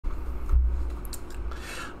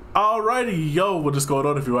Alrighty, yo, what is going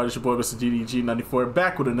on everyone? It's your boy Mr. GDG94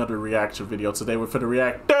 back with another reaction video. Today we're finna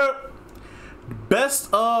react to Best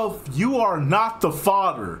of You Are Not the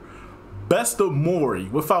Father, Best of Maury.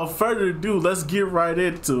 Without further ado, let's get right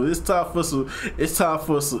into it. It's time for some of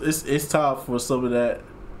that.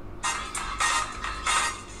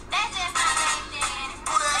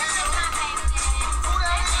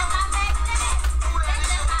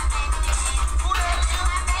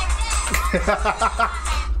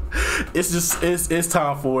 It's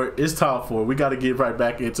time for it. It's time for it. We got to get right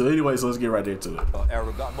back into it. Anyway, so let's get right into it.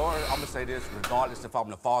 I'm gonna say this, regardless if I'm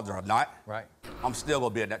the father or not, right? I'm still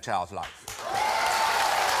gonna be in that child's life.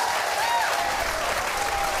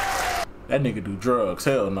 That nigga do drugs.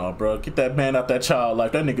 Hell no, bro. Get that man out that child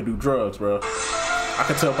life. That nigga do drugs, bro. I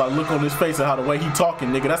can tell by the look on his face and how the way he talking,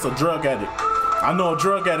 nigga. That's a drug addict. I know a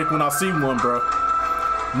drug addict when I see one, bro.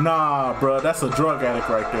 Nah, bro. That's a drug addict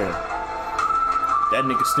right there. That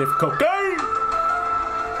nigga sniff cocaine.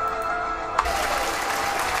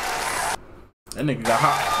 That nigga got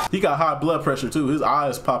high. He got high blood pressure too. His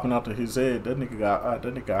eyes popping out to his head. That nigga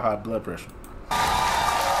got high blood pressure.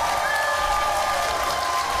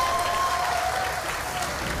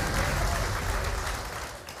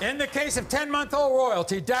 In the case of 10-month-old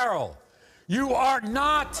royalty, Daryl, you are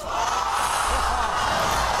not.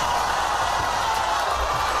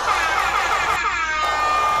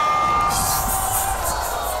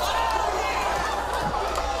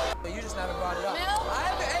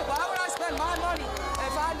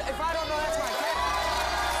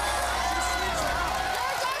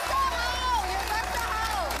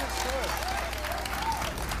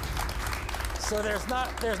 So there's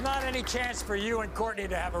not any chance for you and Courtney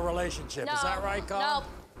to have a relationship. No, is that right, Colin? No.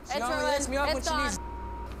 She only hits me up when she needs.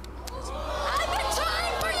 I've been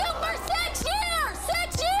trying for you for 6 years!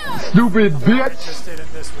 6 years! Stupid bitch! I'm not interested in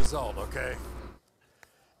this result, okay?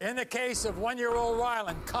 In the case of 1-year-old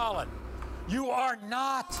Rylan, Colin, you are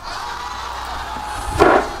not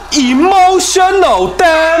emotional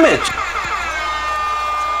damage.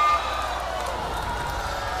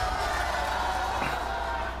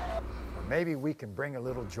 Maybe we can bring a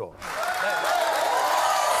little joy.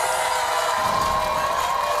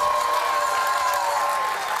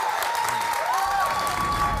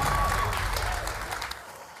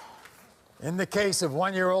 In the case of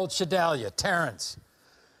 1-year-old Shadalia, Terrence,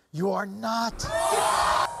 you are not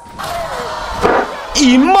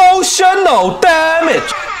emotional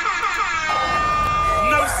damage.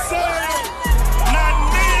 No, sir. Not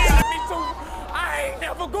me. I ain't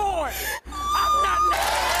never going. I'm not.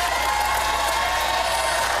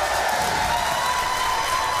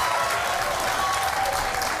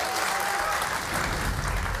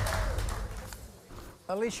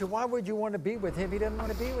 Alicia, why would you want to be with him? He doesn't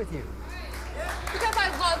want to be with you. Because I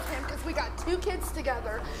love him, because we got 2 kids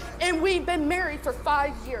together, and we've been married for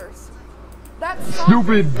 5 years. That's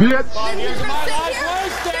stupid bitch. 5 years of my life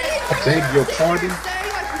wasted. I beg your pardon.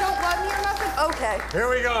 Say like you don't love me or nothing? Okay. Here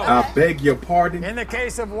we go. I beg your pardon. In the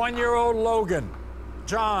case of 1-year-old Logan,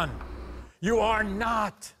 John, you are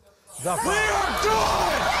not the father. We are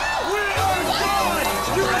done. We are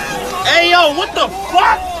done. Hey yo, what the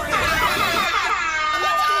fuck?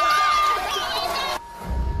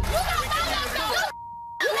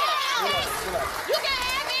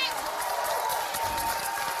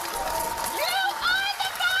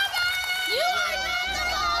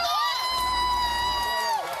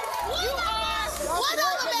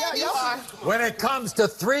 When it comes to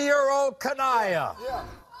 3-year-old Kanaya,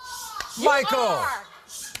 Michael,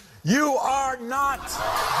 you are not the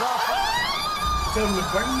father. Tell me to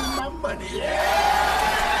bring me my money.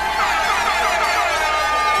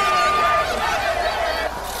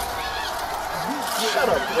 Shut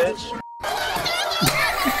up, bitch.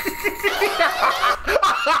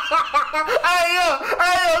 Hey yo,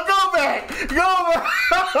 go back. Go back.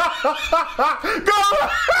 Go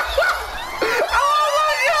back. Oh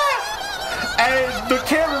my God. Hey, the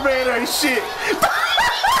cameraman ain't shit.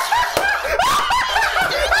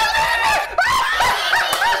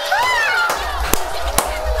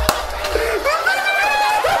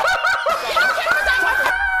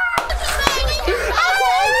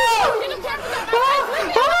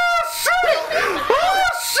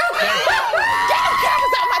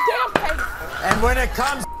 And when it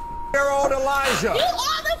comes to 3-year-old Elijah, You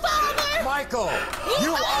are the father! Michael,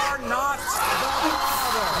 you are not the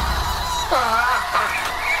father.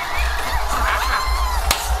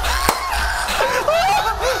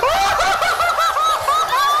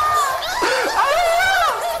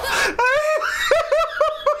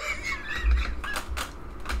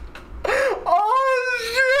 Oh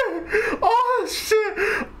shit! Oh shit!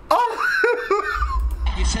 Oh.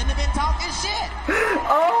 You send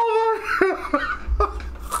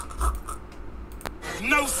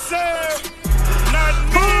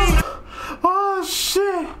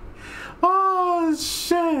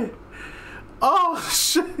Oh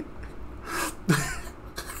shit.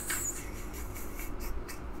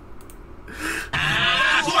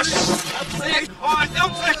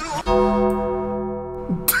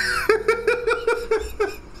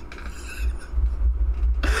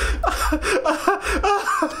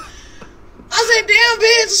 I said, damn,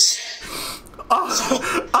 bitch.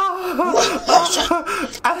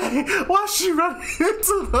 Why she running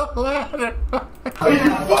into the ladder? You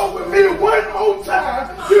fuck with me one more time.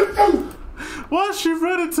 You do. Why she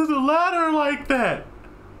running to the ladder like that?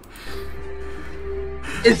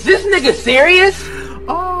 Is this nigga serious?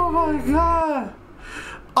 Oh my god.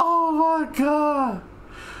 Oh my god.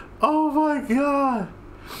 Oh my god.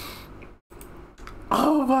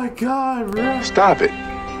 Oh my god, bro. Stop it.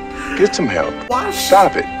 Get some help. Why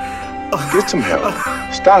Stop it. Get some help.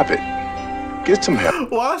 Stop it. Get some help.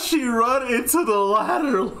 Why she run into the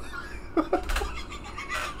ladder?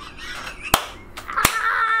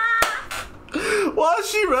 Why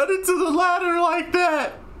she run into the ladder like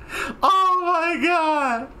that? Oh my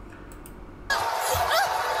god.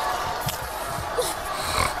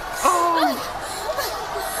 Oh.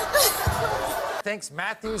 Thinks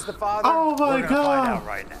Matthew's the father? Oh my We're gonna God. find out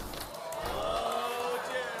right now.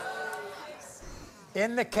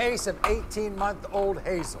 In the case of 18-month-old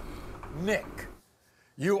Hazel, Nick,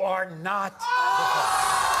 you are not the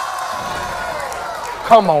father.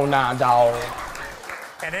 Come on now, dog.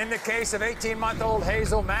 And in the case of 18-month-old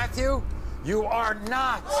Hazel, Matthew, you are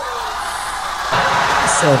not. I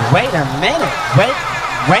said, wait a minute. Wait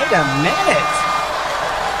a minute.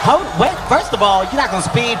 Wait, first of all, you're not gonna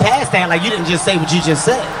speed past that like you didn't just say what you just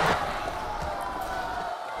said.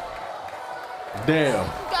 Damn.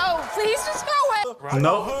 Go, please just go away.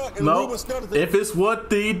 No. If it's what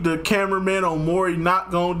the cameraman on Maury not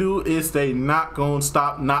gonna do, is they not gonna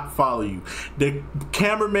stop, not follow you. The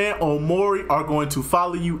cameraman on Maury are going to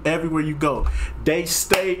follow you everywhere you go. They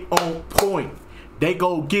stay on point. They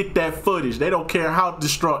go get that footage. They don't care how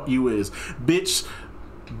distraught you is. Bitch,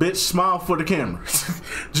 smile for the camera.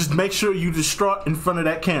 Just make sure you distraught in front of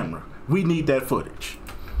that camera. We need that footage.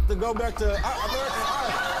 To go back to American.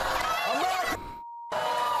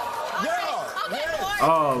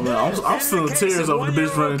 Oh man, I'm still in tears over the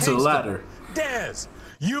bitch running to the ladder. Dez,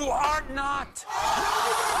 you are not.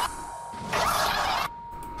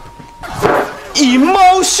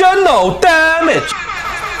 Emotional damage.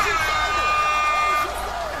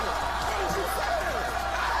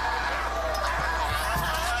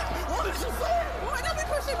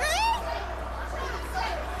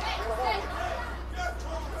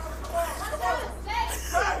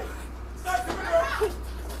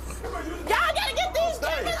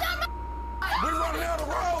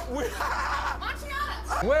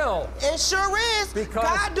 Will. It sure is. Because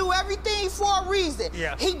God do everything for a reason.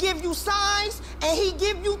 Yeah. He give you signs and he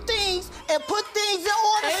give you things and put things in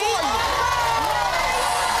order for you.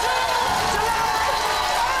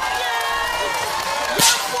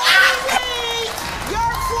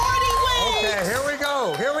 You're 40 wings. Okay,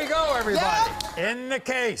 here we go, everybody. Yep. In the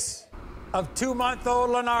case of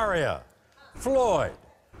 2-month-old Lenaria, Floyd,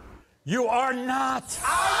 you are not.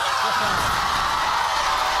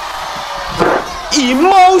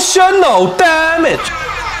 Emotional damage.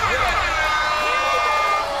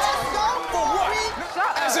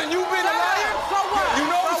 As in, you been a liar? You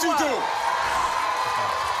know what you do.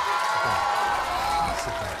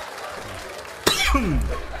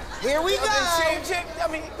 Here we go. I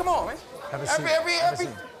mean, come on, man.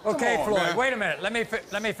 Okay, on, Floyd, man. wait a minute. Let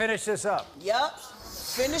me finish this up. Yep.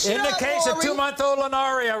 Finish it In up, the case of Maury. 2-month-old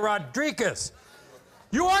Lenaria Rodriguez,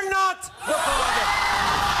 you are not the father.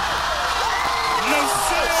 No,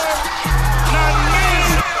 sir. Not me.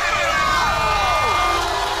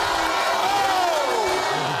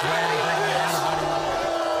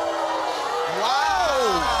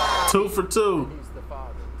 Wow. 2 for 2. He's the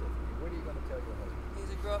father. What are you going to tell your husband? He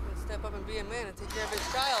needs to grow up and step up and be a man and take care of his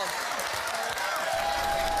child.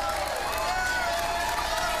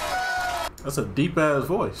 That's a deep ass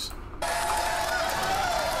voice.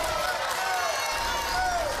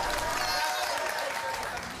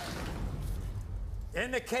 In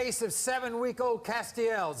the case of 7-week-old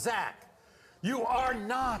Castiel, Zach, you are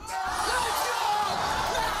not.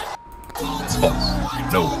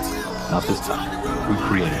 No, not this time. We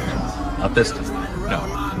created it. Not this time. No,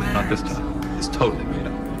 not this time. It's totally made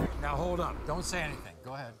up. Now hold up. Don't say anything.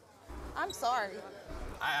 Go ahead. I'm sorry.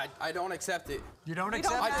 I don't accept it. You don't You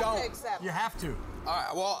accept don't it? have to accept. You have to. All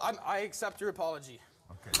right, well, I accept your apology.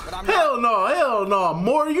 Okay. But I'm Hell no,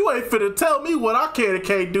 Maury, you ain't finna tell me what I can and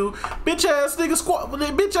can't do. Bitch ass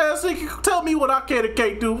nigga tell me what I can and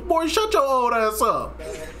can't do. Maury, shut your old ass up.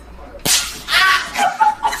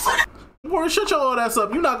 Maury, Maury, shut your old ass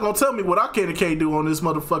up. You're not gonna tell me what I can and can't do on this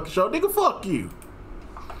motherfucking show. Nigga, fuck you.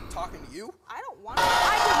 Talking to you? I don't want to.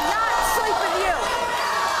 I did not sleep with you.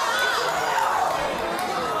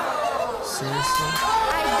 Seriously?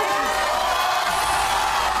 I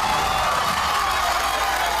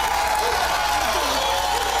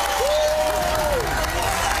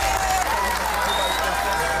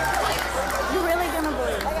didn't. You really gonna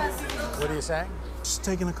believe? What are you saying? Just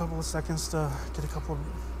taking a couple of seconds to get a couple of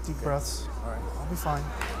deep breaths. All right. I'll be fine.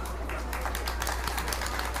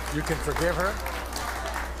 You can forgive her?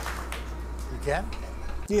 You can?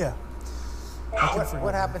 Yeah.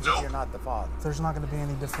 What happens if you're not the father? There's not going to be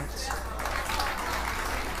any difference.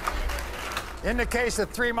 In the case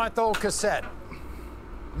of 3-month-old Cassette,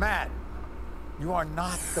 Matt, you are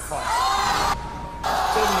not the father.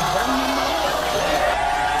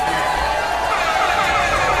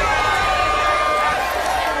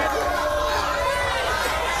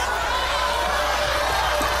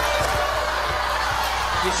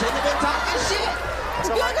 You shouldn't have been talking shit.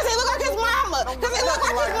 Yeah, because he look like his mama. Because he look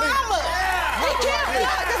like his mama. He cute.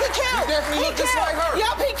 Yeah, because he cute. You definitely look just like her.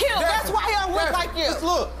 Yup, he cute. That's why he don't look like you. Just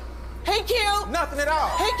look. He cute. Nothing at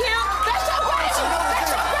all. He cute. That's your baby. That's your baby.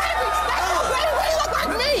 That's your baby. Why you look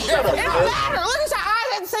like me? Shut up, It don't matter. Look at your eyes.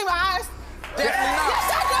 I didn't see my eyes. Definitely not. Yes,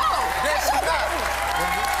 I do. That's your baby.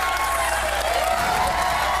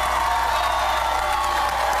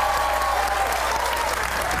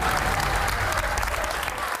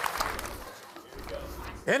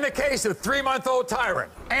 In the case of 3-month-old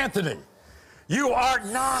Tyrant, Anthony, you are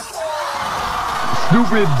not.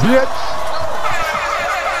 Stupid bitch.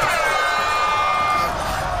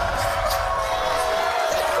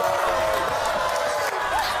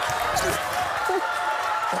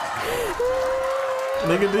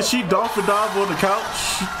 Nigga, did she dolphin dive on the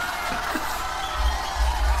couch?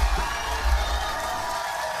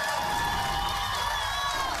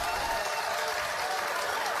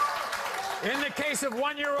 In the case of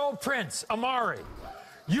 1-year-old Prince, Amari,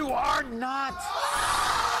 you are not.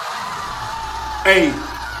 Hey,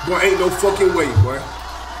 boy, ain't no fucking way, boy.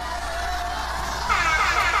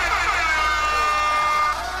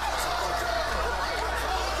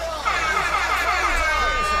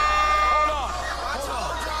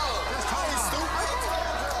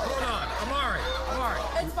 Hold on, Amari.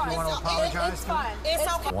 It's fine. You want to apologize? It's fine. It's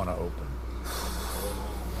okay. Want to open.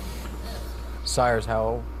 Sire's how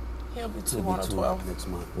old? He'll be 2 on 12 next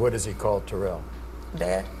month. What does he call Terrell?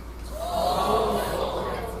 Dad.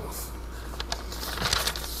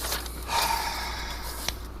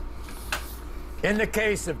 In the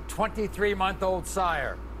case of 23-month-old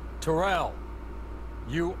Sire, Terrell,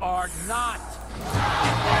 you are not.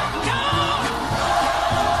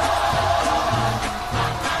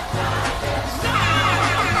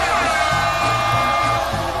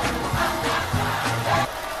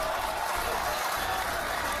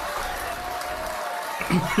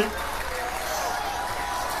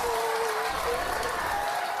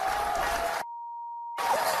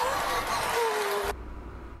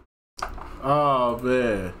 Oh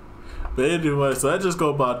man. But anyway, so I just go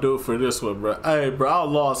about do it for this one, bro. Hey, bro, I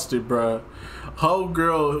lost it, bro.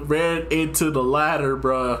 Homegirl ran into the ladder,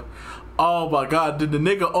 bro. Oh my god, did the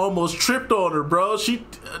nigga almost tripped on her, bro? She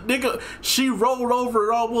rolled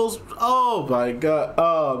over almost. Oh my god.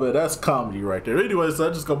 Oh man, that's comedy right there. Anyway, so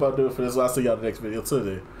I just go about do it for this. I'll see y'all in the next video. Till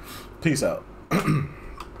then, peace out.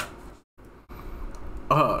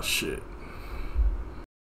 Oh shit.